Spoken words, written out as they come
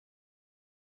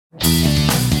Hey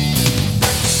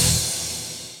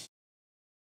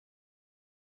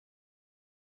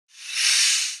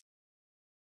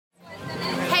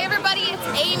everybody, it's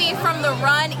Amy from the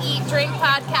Run, Eat, Drink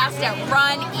podcast at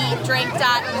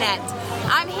runeatdrink.net.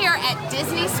 I'm here at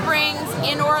Disney Springs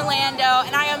in Orlando,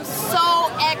 and I am so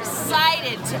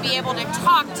excited to be able to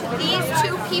talk to these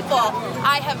two people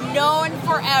I have known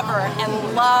forever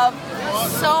and love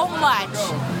so much,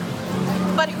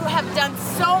 but who have done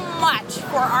so much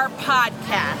for our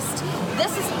podcast.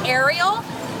 This is Ariel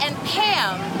and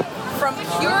Pam from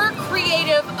Pure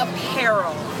Creative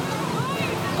Apparel.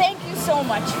 Thank you so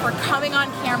much for coming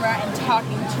on camera and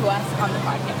talking to us on the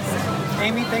podcast.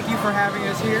 Amy, thank you for having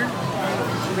us here.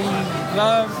 We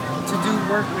love to do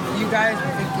work with you guys.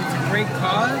 We think it's a great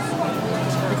cause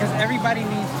because everybody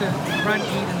needs to run,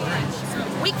 eat, and drink.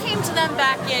 We came to them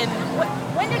back in,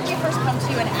 when did we first come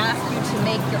to you and ask you to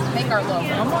make our logo?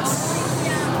 Almost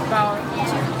about a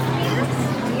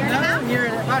year and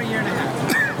a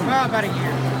half. Well, about a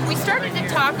year. We started to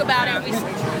talk about it.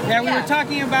 We were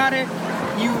talking about it.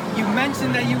 You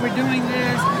mentioned that you were doing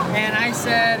this, and I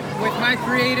said, with my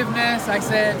creativeness, I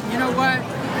said, you know what?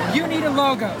 You need a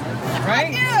logo,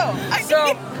 right? I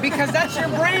do. Because that's your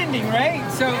branding, right?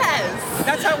 So yes.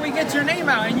 That's how we get your name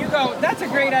out. And you go, that's a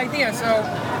great idea. So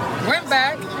went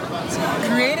back,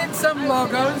 created some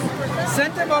logos,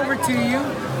 sent them over to you.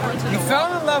 You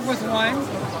fell in love with one,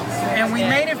 and we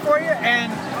made it for you,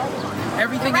 and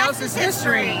everything else is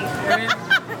history. I mean,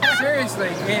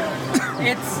 seriously,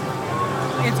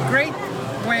 it's great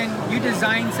when you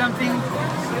design something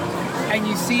and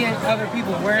you see other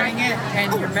people wearing it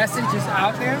and your message is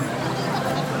out there.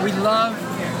 We love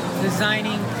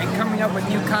designing and coming up with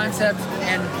new concepts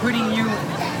and putting you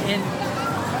in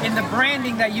the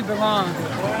branding that you belong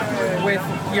with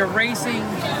your racing,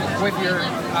 with your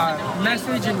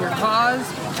message and your cause.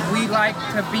 We like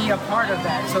to be a part of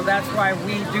that. So that's why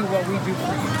we do what we do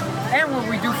for you and what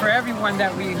we do for everyone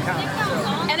that we encounter.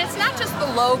 And it's not just the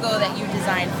logo that you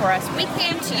designed for us. We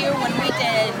came to you when we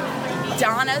did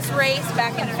Donna's race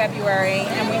back in February,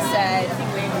 and we said,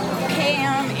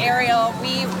 Pam, Ariel,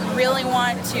 we really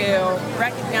want to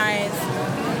recognize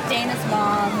Dana's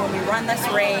mom when we run this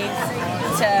race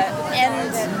to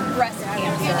end breast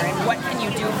cancer, and what can you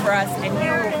do for us? And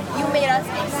you made us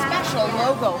a special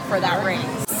logo for that race.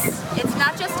 It's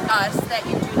not just us that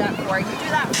you do that for, you do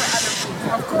that for other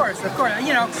people. Of course.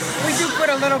 You know, we do put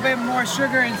a little bit more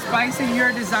sugar and spice in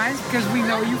your designs because we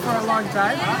know you for a long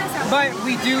time. But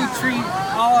we do treat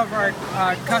all of our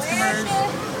customers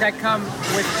that come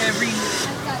with every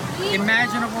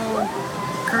imaginable,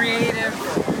 creative,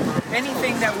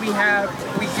 anything that we have,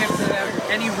 we give to them.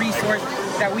 Any resource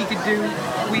that we could do,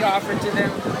 we offer to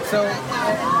them. So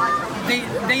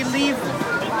they leave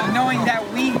knowing that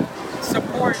we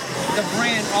support the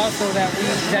brand also that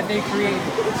they create.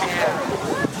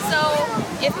 So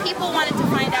if people wanted to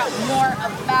find out more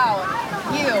about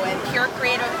you and Pure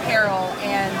Creative Apparel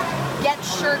and get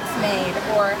shirts made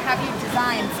or have you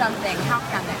design something, how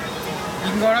can they?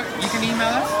 You can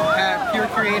email us at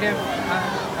purecreative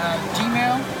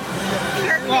Gmail.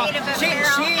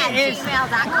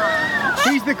 purecreativeapparel@gmail.com.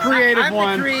 She's the creative one.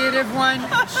 I'm the creative one.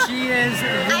 She is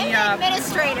the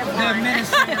administrative one. The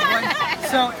administrative one.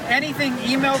 So anything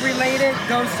email related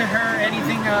goes to her.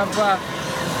 Anything of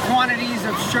quantities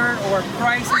of shirt or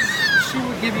prices, she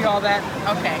will give you all that.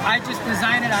 Okay. I just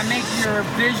design it. I make your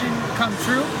vision come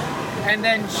true. And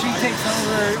then she takes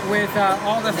over with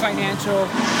all the financial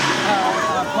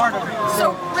part of it.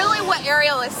 So really what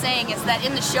Ariel is saying is that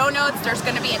in the show notes there's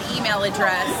going to be an email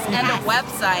address and a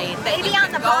website that maybe you can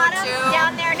on the go bottom, to.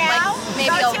 down there now.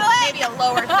 Like maybe a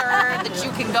lower third that you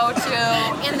can go to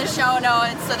in the show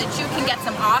notes so that you can get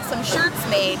some awesome shirts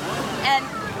made. And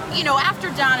you know, after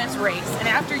Donna's race and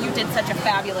after you did such a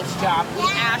fabulous job, we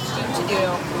asked you to do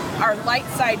our light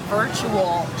side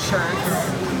virtual shirts,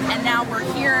 and now we're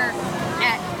here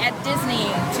at Disney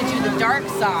to do the dark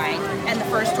side and the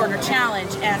first order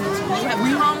challenge, and you have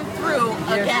come through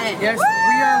again. Yes,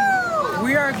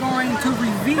 we are going to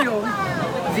reveal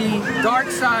the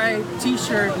dark side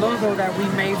t-shirt logo that we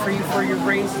made for you for your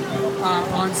race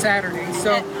on Saturday.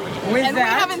 So with that, we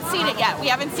haven't seen it yet. We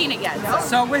haven't seen it yet.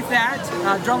 So with that,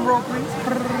 drum roll please.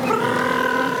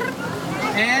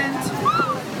 And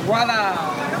voila.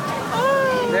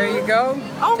 There you go.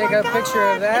 Oh Take a picture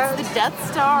of that. It's the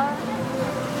Death Star.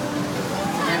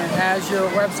 And it has your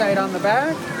website on the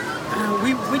back.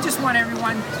 We just want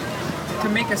everyone to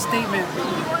make a statement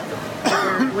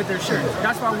with their shirts.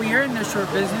 That's why we are in the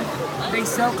shirt business. They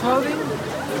sell clothing.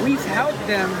 We've helped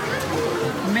them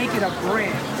make it a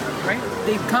brand, right?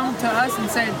 They've come to us and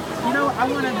said, you know, I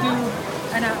want to do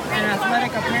an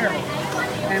athletic apparel.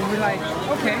 And we're like,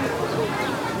 okay,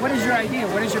 what is your idea?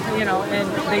 What is your, and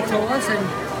they told us,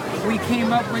 and we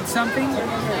came up with something,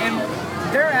 and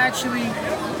they're actually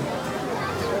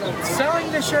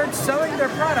selling the shirts, selling their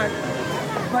product,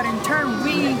 but in turn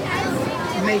we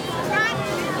make them.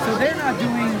 So they're not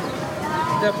doing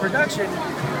the production,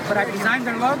 but I designed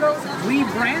their logos, we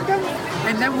brand them,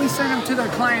 and then we send them to their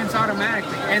clients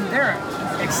automatically, and they're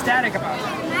ecstatic about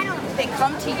it. They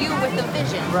come to you with a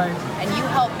vision, Right. and you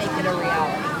help make it a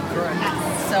reality. Correct.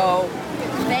 So,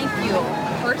 thank you,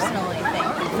 personally, thank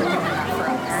you for doing that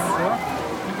for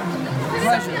us.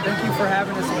 Pleasure. Thank you for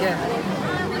having us again.